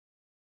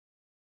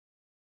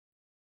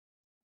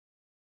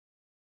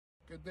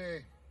Good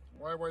day,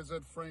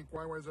 YYZ Frank,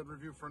 YYZ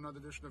Review for another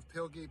edition of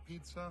Tailgate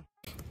Pizza.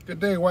 Good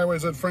day,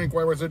 YYZ Frank,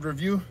 YYZ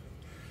Review.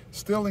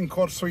 Still in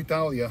Corso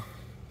Italia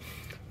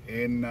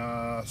in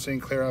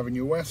St. Clair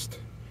Avenue West.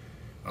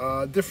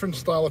 Different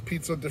style of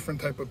pizza,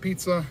 different type of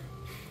pizza.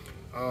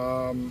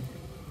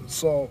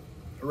 So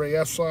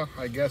Reyesa,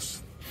 I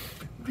guess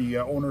the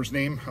owner's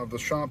name of the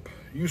shop,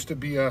 used to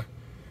be a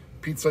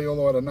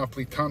pizzaiolo at a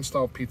Napolitan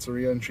style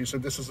pizzeria, and she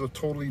said this is a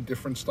totally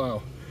different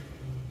style.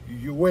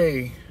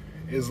 Yue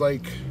is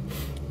like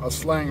a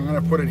slang, I'm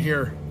gonna put it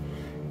here.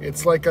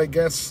 It's like, I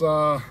guess,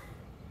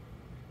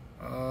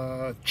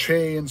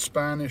 che in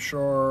Spanish,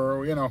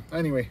 or, you know,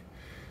 anyway.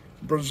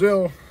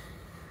 Brazil,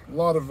 a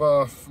lot of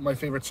my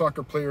favorite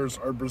soccer players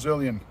are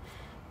Brazilian.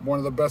 One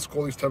of the best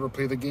goalies to ever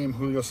play the game,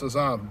 Julio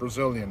Cesar,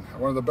 Brazilian.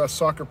 One of the best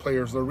soccer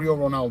players, the real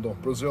Ronaldo,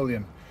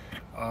 Brazilian.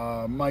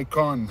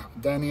 Maicon,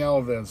 Dani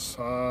Alves,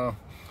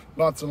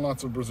 lots and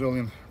lots of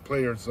Brazilian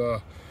players.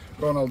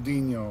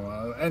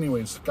 Ronaldinho,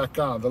 anyways,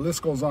 Kaká, the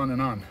list goes on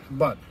and on.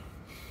 But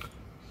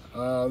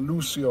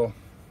Lucio,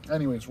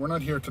 anyways, we're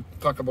not here to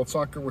talk about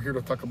soccer, we're here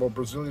to talk about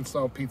Brazilian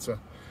style pizza.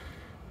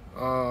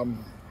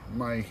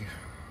 My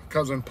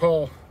cousin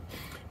Paul,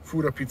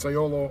 Fuda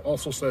Pizzaiolo,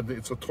 also said that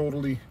it's a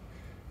totally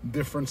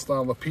different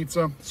style of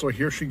pizza. So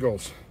here she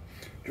goes.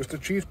 Just a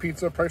cheese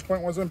pizza, price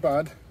point wasn't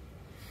bad.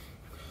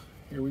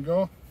 Here we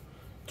go.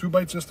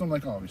 2-bite system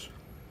like always.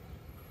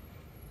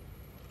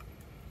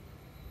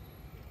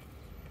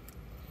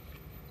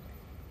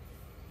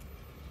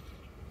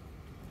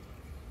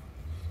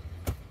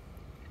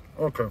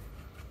 Okay.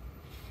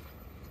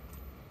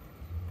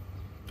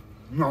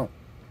 No.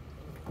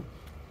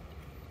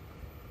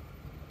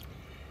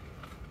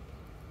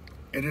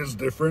 It is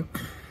different.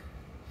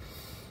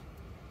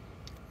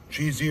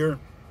 Cheesier.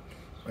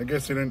 I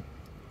guess it didn't.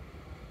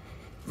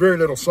 Very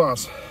little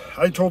sauce.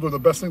 I told her the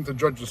best thing to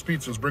judge this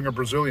pizza is bring a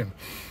Brazilian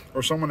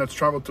or someone that's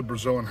traveled to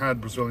Brazil and had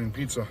Brazilian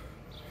pizza.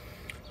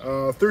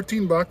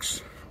 13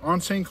 bucks on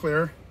St.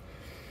 Clair.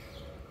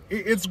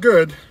 It's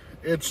good.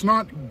 It's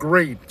not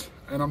great.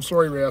 And I'm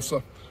sorry,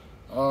 Reyesa.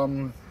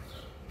 I'm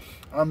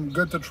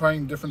good to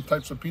trying different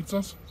types of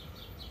pizzas,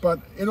 but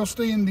it'll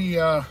stay in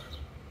the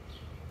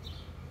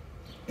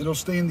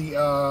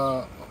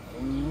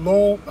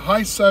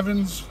high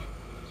sevens.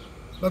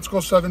 Let's go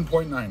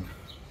 7.9.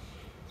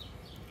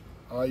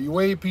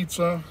 Yue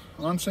Pizza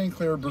on St.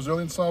 Clair,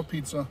 Brazilian style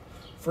pizza,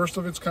 first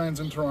of its kinds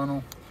in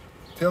Toronto.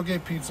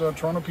 Tailgate Pizza,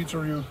 Toronto Pizza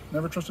Review.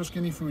 Never trust a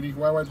skinny foodie.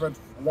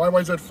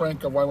 YYZ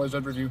Frank of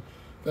YYZ Review.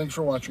 Thanks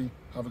for watching.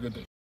 Have a good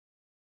day.